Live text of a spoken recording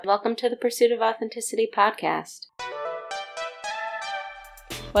Welcome to the Pursuit of Authenticity podcast.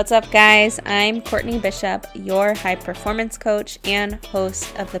 What's up, guys? I'm Courtney Bishop, your high performance coach and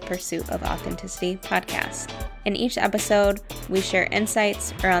host of the Pursuit of Authenticity podcast. In each episode, we share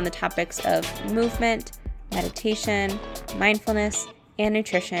insights around the topics of movement, meditation, mindfulness, and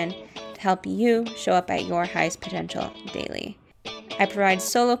nutrition to help you show up at your highest potential daily. I provide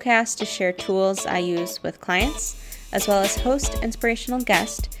solo casts to share tools I use with clients, as well as host inspirational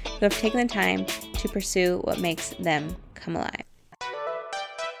guests who have taken the time to pursue what makes them come alive.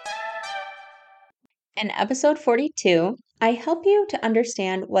 In episode 42, I help you to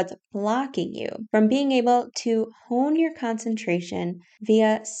understand what's blocking you from being able to hone your concentration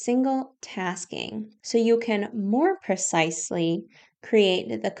via single tasking so you can more precisely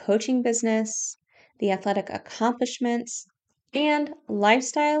create the coaching business, the athletic accomplishments, and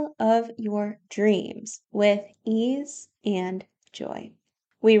lifestyle of your dreams with ease and joy.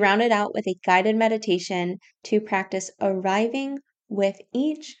 We round it out with a guided meditation to practice arriving with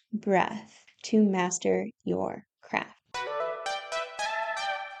each breath to master your craft.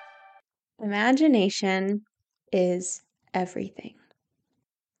 Imagination is everything.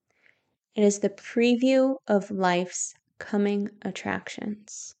 It is the preview of life's coming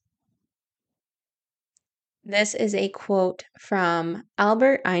attractions. This is a quote from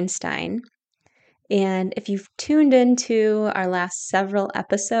Albert Einstein. And if you've tuned into our last several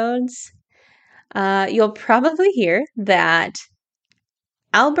episodes, you'll probably hear that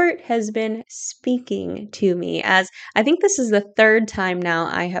Albert has been speaking to me, as I think this is the third time now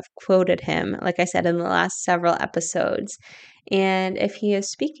I have quoted him, like I said, in the last several episodes. And if he is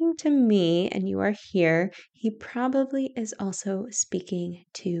speaking to me and you are here, he probably is also speaking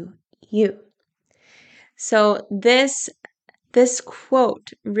to you. So this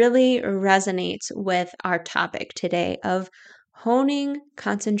quote really resonates with our topic today of honing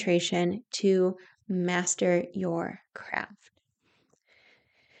concentration to master your craft.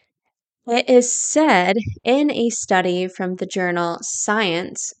 It is said in a study from the journal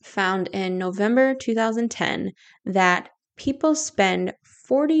Science found in November 2010 that people spend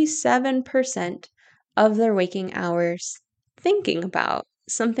 47% of their waking hours thinking about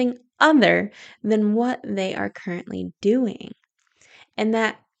something other than what they are currently doing. And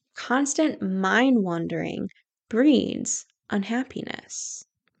that constant mind wandering breeds unhappiness.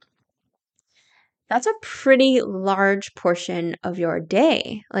 That's a pretty large portion of your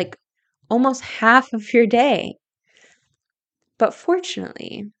day, like almost half of your day. But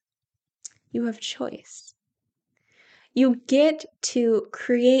fortunately, you have choice. You get to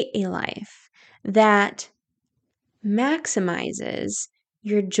create a life that maximizes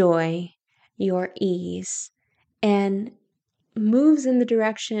your joy, your ease, and moves in the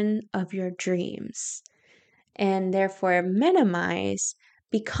direction of your dreams, and therefore minimize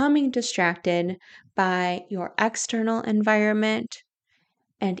becoming distracted by your external environment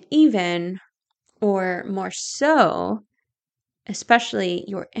and even, or more so, especially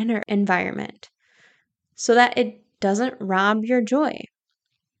your inner environment, so that it doesn't rob your joy.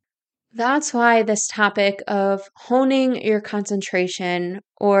 That's why this topic of honing your concentration,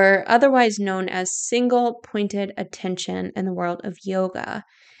 or otherwise known as single-pointed attention in the world of yoga,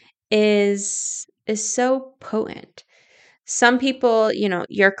 is so potent. Some people,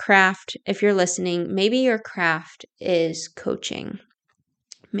 your craft, if you're listening, maybe your craft is coaching.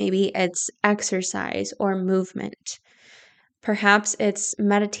 Maybe it's exercise or movement. Perhaps it's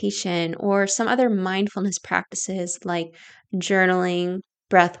meditation or some other mindfulness practices like journaling,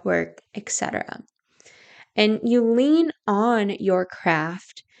 breath work, etc. And you lean on your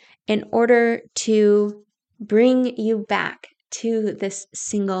craft in order to bring you back to this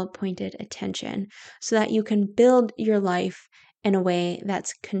single pointed attention so that you can build your life in a way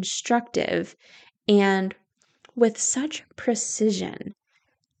that's constructive and with such precision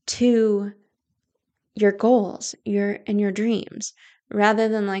to your goals, your dreams, rather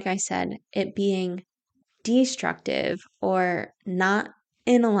than, like I said, it being destructive or not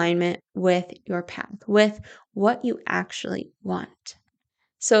in alignment with your path, with what you actually want.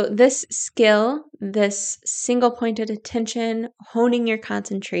 So this skill, this single-pointed attention, honing your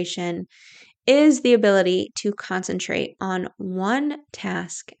concentration, is the ability to concentrate on one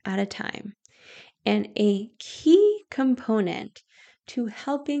task at a time, and a key component to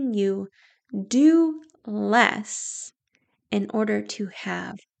helping you do less in order to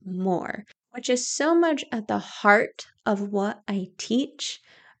have more, which is so much at the heart of what I teach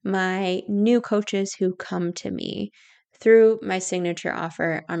my new coaches who come to me through my signature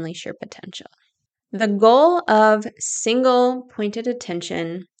offer, Unleash Your Potential. The goal of single pointed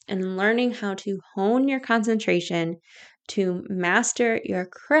attention and learning how to hone your concentration to master your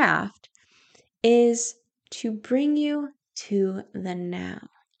craft is to bring you to the now,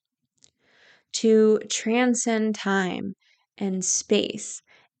 to transcend time and space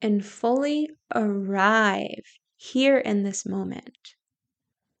and fully arrive here in this moment.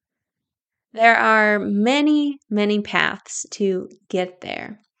 There are many, many paths to get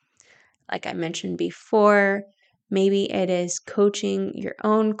there. Like I mentioned before, maybe it is coaching your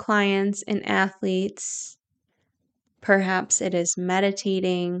own clients and athletes. Perhaps it is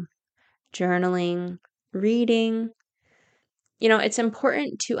meditating, journaling, reading. It's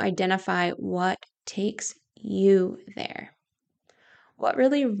important to identify what takes you there, what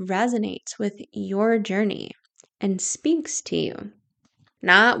really resonates with your journey and speaks to you.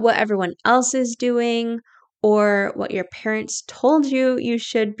 Not what everyone else is doing or what your parents told you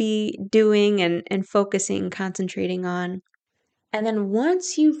should be doing and focusing, concentrating on. And then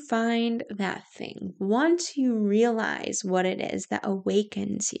once you find that thing, once you realize what it is that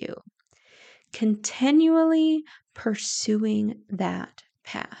awakens you, continually pursuing that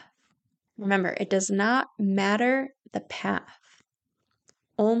path. Remember, it does not matter the path,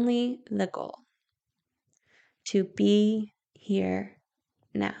 only the goal to be here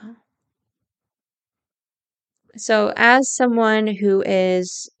now. So, as someone who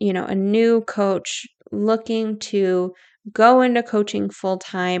is, a new coach looking to go into coaching full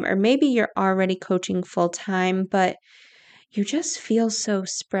time, or maybe you're already coaching full time, but you just feel so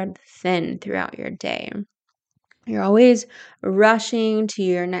spread thin throughout your day. You're always rushing to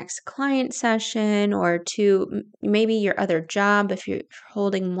your next client session or to maybe your other job if you're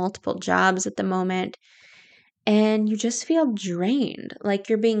holding multiple jobs at the moment. And you just feel drained, like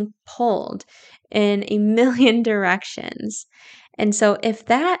you're being pulled in a million directions. And so, if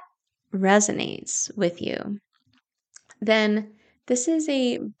that resonates with you, then this is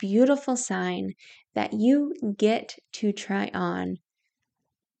a beautiful sign that you get to try on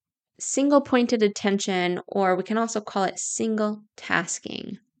single pointed attention, or we can also call it single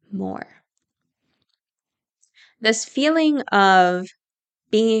tasking more. This feeling of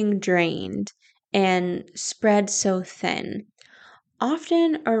being drained and spread so thin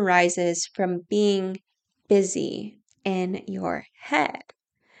often arises from being busy in your head,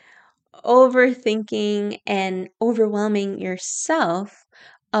 overthinking and overwhelming yourself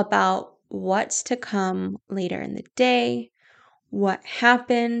about what's to come later in the day, what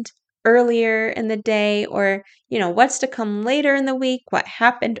happened earlier in the day, or, what's to come later in the week, what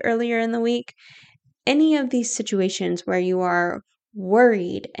happened earlier in the week. Any of these situations where you are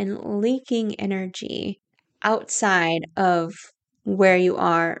worried and leaking energy outside of where you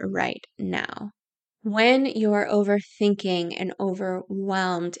are right now. When you're overthinking and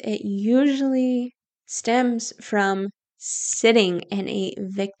overwhelmed, it usually stems from sitting in a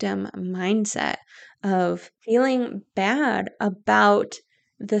victim mindset of feeling bad about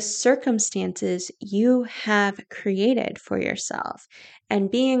the circumstances you have created for yourself and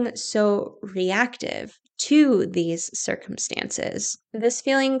being so reactive to these circumstances. This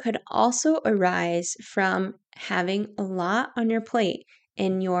feeling could also arise from having a lot on your plate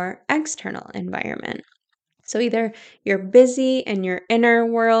in your external environment. So either you're busy in your inner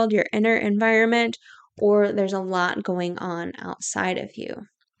world, your inner environment, or there's a lot going on outside of you.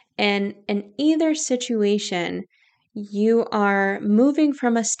 And in either situation, you are moving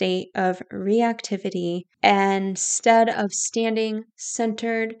from a state of reactivity instead of standing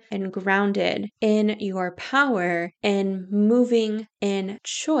centered and grounded in your power and moving in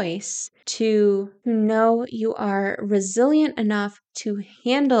choice to know you are resilient enough to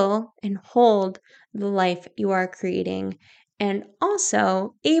handle and hold the life you are creating, and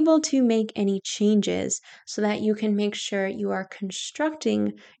also able to make any changes so that you can make sure you are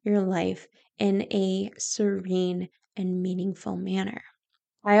constructing your life in a serene and meaningful manner.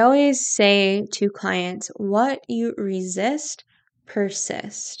 I always say to clients, what you resist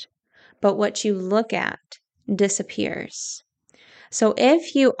persists, but what you look at disappears. So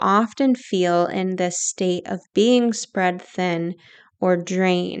if you often feel in this state of being spread thin or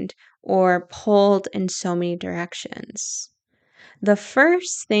drained or pulled in so many directions, the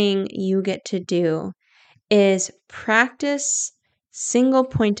first thing you get to do is practice single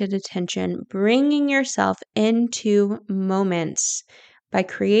pointed attention, bringing yourself into moments by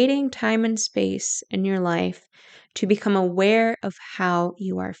creating time and space in your life to become aware of how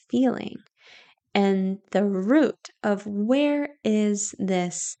you are feeling and the root of where is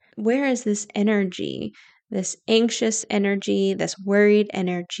this energy, this anxious energy, this worried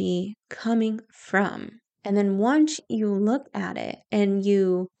energy coming from. And then once you look at it and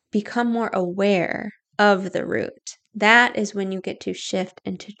you become more aware of the root, That is when you get to shift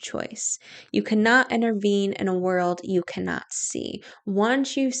into choice. You cannot intervene in a world you cannot see.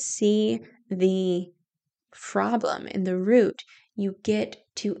 Once you see the problem in the root, you get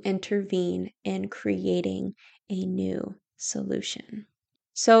to intervene in creating a new solution.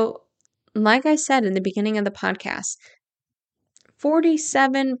 So, like I said in the beginning of the podcast,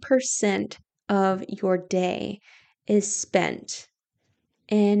 47% of your day is spent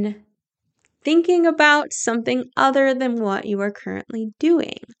in thinking about something other than what you are currently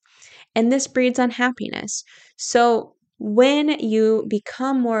doing. And this breeds unhappiness. So, when you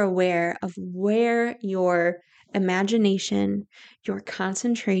become more aware of where your imagination, your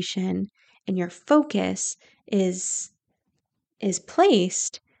concentration, and your focus is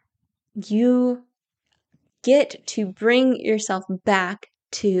placed, you get to bring yourself back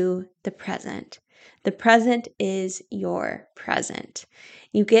to the present. The present is your present.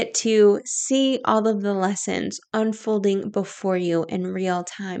 You get to see all of the lessons unfolding before you in real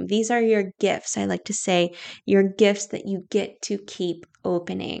time. These are your gifts. I like to say your gifts that you get to keep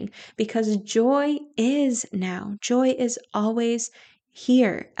opening because joy is now. Joy is always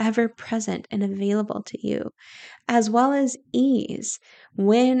here, ever present and available to you, as well as ease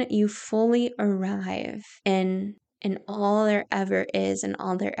when you fully arrive in all there ever is and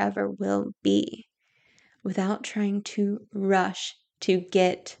all there ever will be without trying to rush to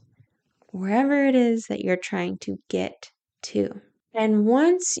get wherever it is that you're trying to get to. And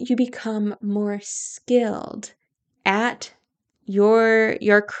once you become more skilled at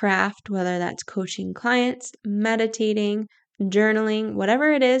your craft, whether that's coaching clients, meditating, journaling,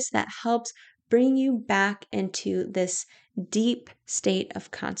 whatever it is that helps bring you back into this deep state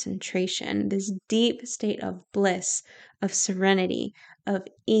of concentration, this deep state of bliss, of serenity, of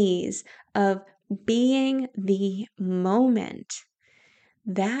ease, of being the moment,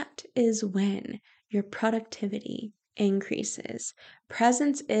 that is when your productivity increases.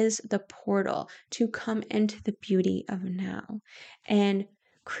 Presence is the portal to come into the beauty of now and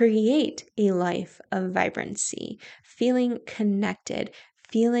create a life of vibrancy, feeling connected,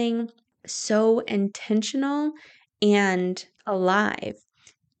 feeling so intentional and alive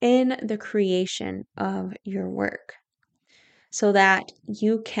in the creation of your work so that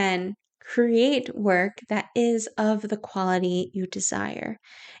you can create work that is of the quality you desire.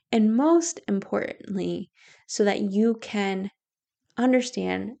 And most importantly, so that you can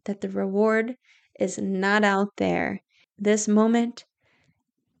understand that the reward is not out there. This moment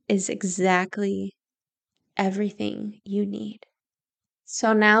is exactly everything you need.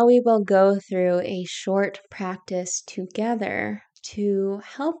 So now we will go through a short practice together to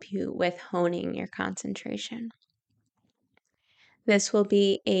help you with honing your concentration. This will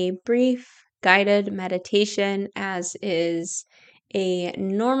be a brief guided meditation, as is a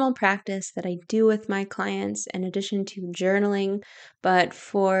normal practice that I do with my clients in addition to journaling. But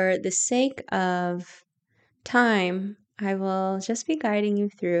for the sake of time, I will just be guiding you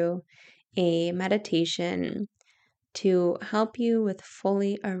through a meditation to help you with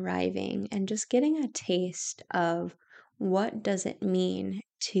fully arriving and just getting a taste of what does it mean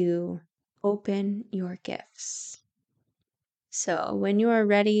to open your gifts. So, when you are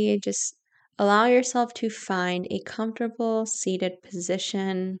ready, just allow yourself to find a comfortable seated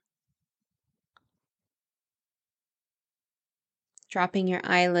position, dropping your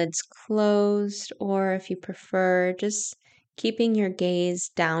eyelids closed, or if you prefer, just keeping your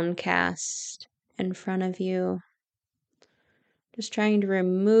gaze downcast in front of you. Just trying to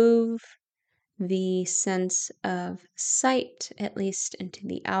remove the sense of sight, at least into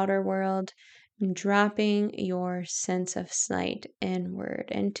the outer world, and dropping your sense of sight inward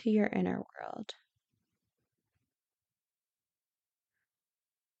into your inner world.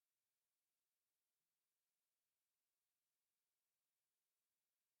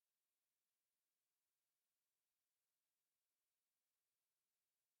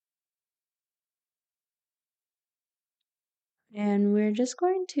 And we're just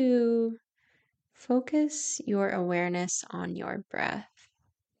going to focus your awareness on your breath.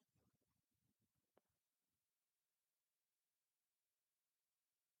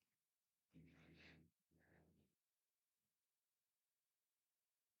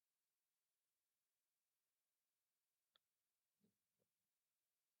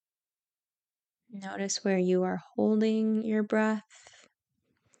 Notice where you are holding your breath.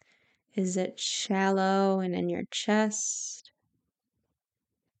 Is it shallow and in your chest?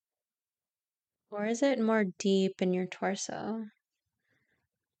 Or is it more deep in your torso?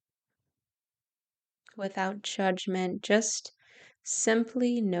 Without judgment, just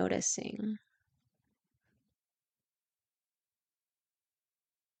simply noticing.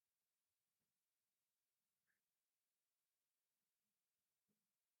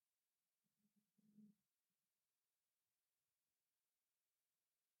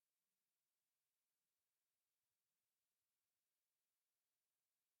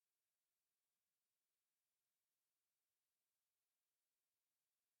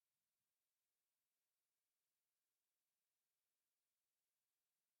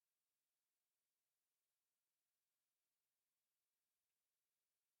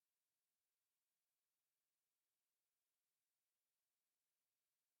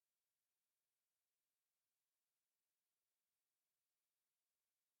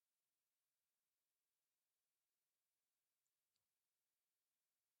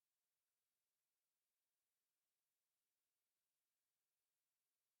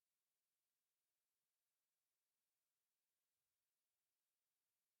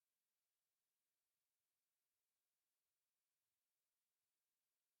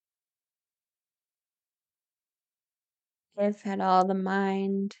 If at all the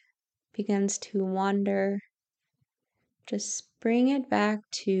mind begins to wander, just bring it back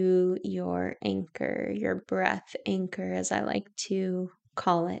to your anchor, your breath anchor, as I like to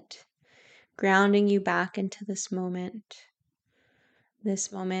call it, grounding you back into this moment.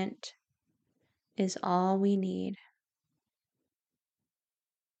 This moment is all we need.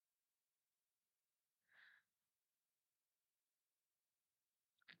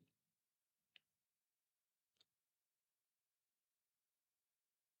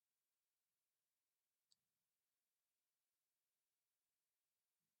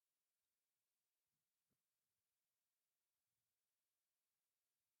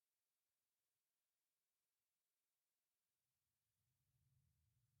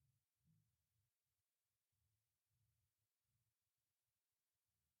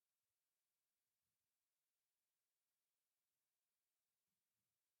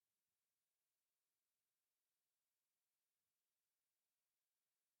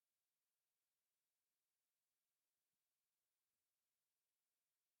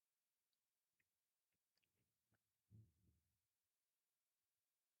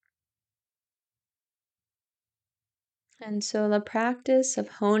 And so, the practice of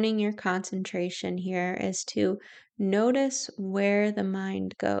honing your concentration here is to notice where the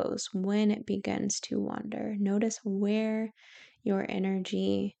mind goes when it begins to wander. Notice where your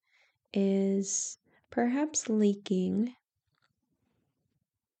energy is perhaps leaking.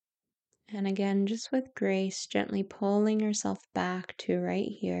 And again, just with grace, gently pulling yourself back to right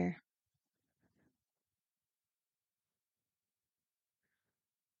here.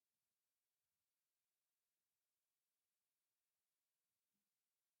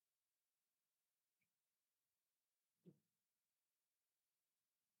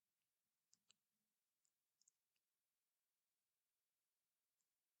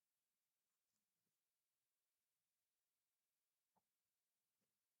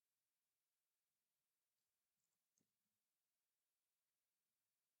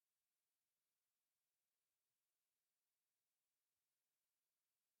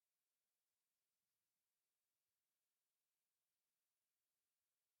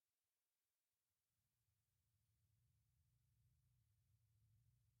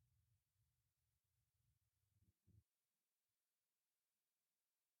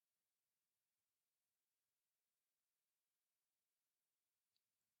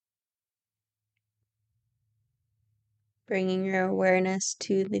 Bringing your awareness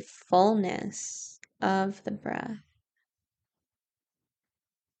to the fullness of the breath.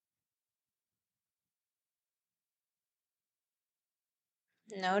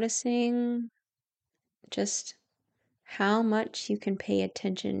 Noticing just how much you can pay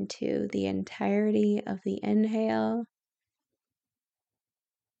attention to the entirety of the inhale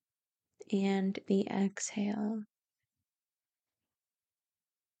and the exhale.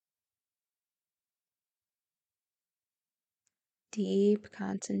 Deep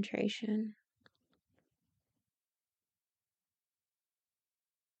concentration.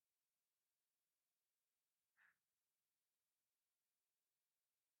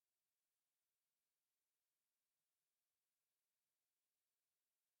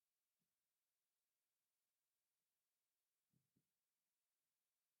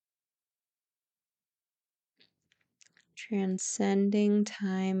 Transcending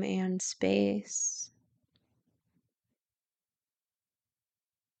time and space.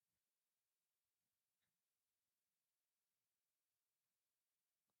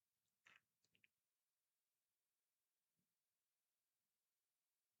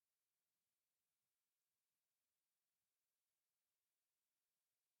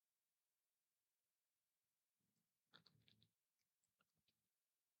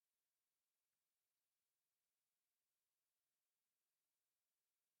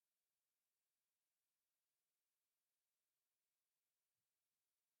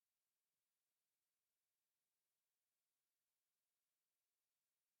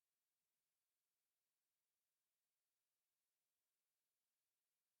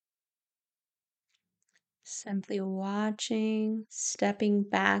 Simply watching, stepping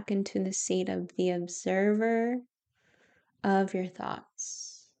back into the seat of the observer of your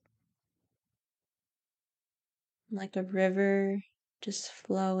thoughts. Like a river just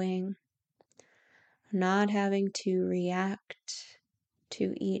flowing, not having to react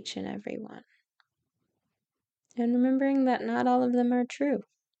to each and every one. And remembering that not all of them are true.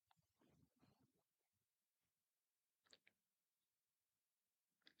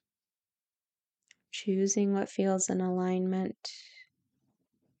 Choosing what feels in alignment,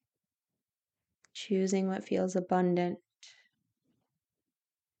 choosing what feels abundant,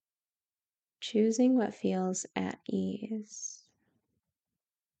 choosing what feels at ease.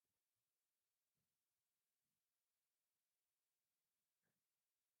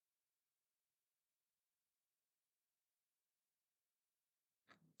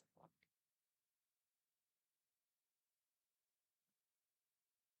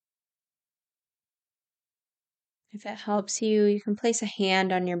 If it helps you, you can place a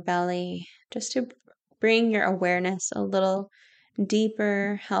hand on your belly just to bring your awareness a little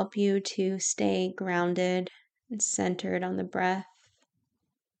deeper, help you to stay grounded and centered on the breath.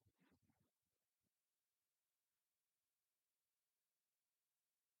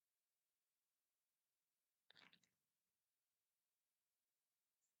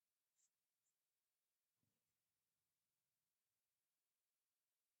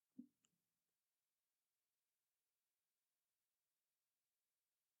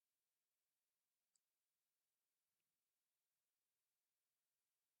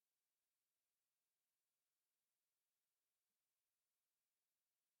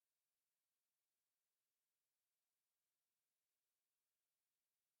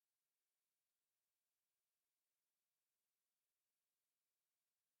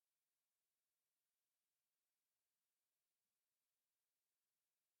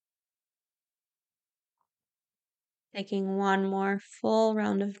 Taking one more full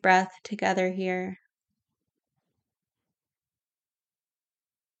round of breath together here.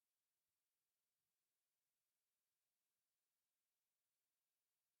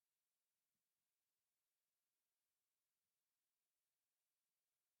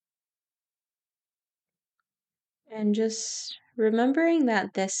 And just remembering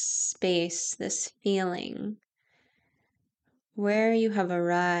that this space, this feeling, where you have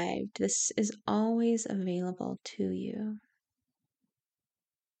arrived, this is always available to you.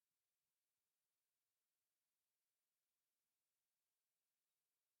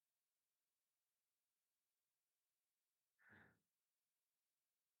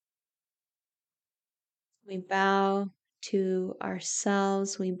 We bow to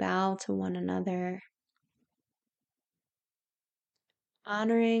ourselves, we bow to one another,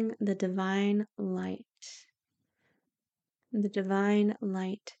 honoring the divine light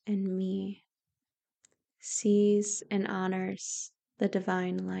in me sees and honors the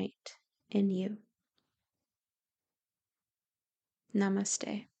divine light in you.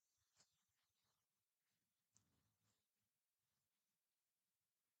 Namaste.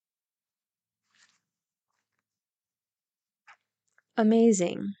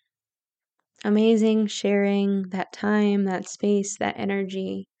 Amazing. Amazing sharing that time, that space, that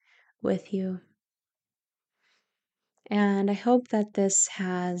energy with you. And I hope that this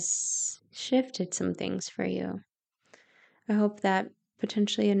has shifted some things for you. I hope that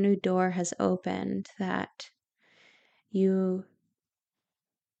potentially a new door has opened, that you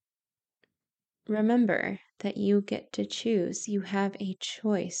remember that you get to choose. You have a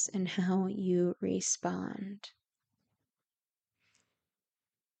choice in how you respond.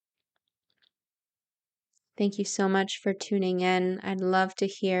 Thank you so much for tuning in. I'd love to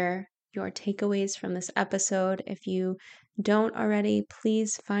hear your takeaways from this episode. If you don't already,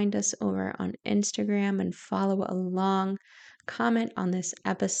 please find us over on Instagram and follow along. Comment on this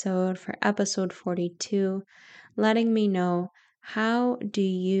episode for episode 42, letting me know, how do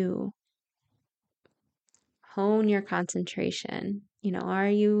you hone your concentration?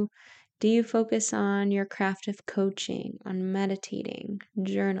 Do you focus on your craft of coaching, on meditating,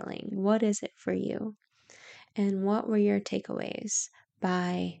 journaling? What is it for you? And what were your takeaways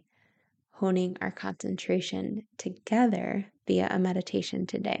by honing our concentration together via a meditation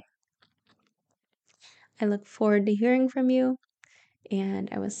today? I look forward to hearing from you, and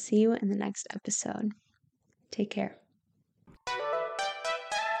I will see you in the next episode. Take care.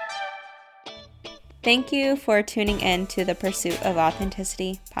 Thank you for tuning in to the Pursuit of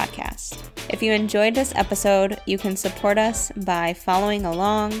Authenticity podcast. If you enjoyed this episode, you can support us by following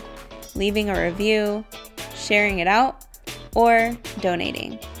along, leaving a review, sharing it out, or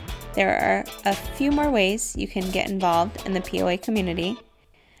donating. There are a few more ways you can get involved in the POA community.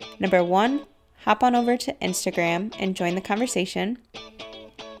 Number 1, hop on over to Instagram and join the conversation.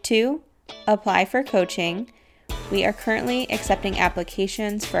 2, apply for coaching. We are currently accepting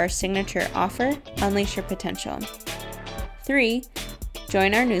applications for our signature offer, Unleash Your Potential. 3,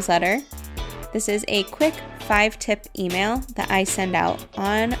 join our newsletter. This is a quick 5-tip email that I send out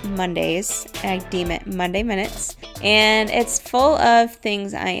on Mondays. I deem it Monday Minutes. And it's full of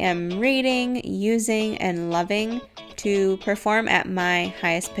things I am reading, using, and loving to perform at my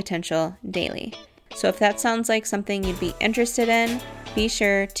highest potential daily. So if that sounds like something you'd be interested in, be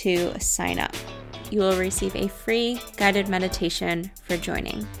sure to sign up. You will receive a free guided meditation for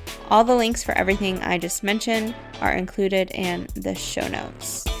joining. All the links for everything I just mentioned are included in the show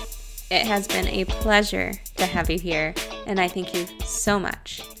notes. It has been a pleasure to have you here, and I thank you so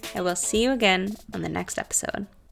much. I will see you again on the next episode.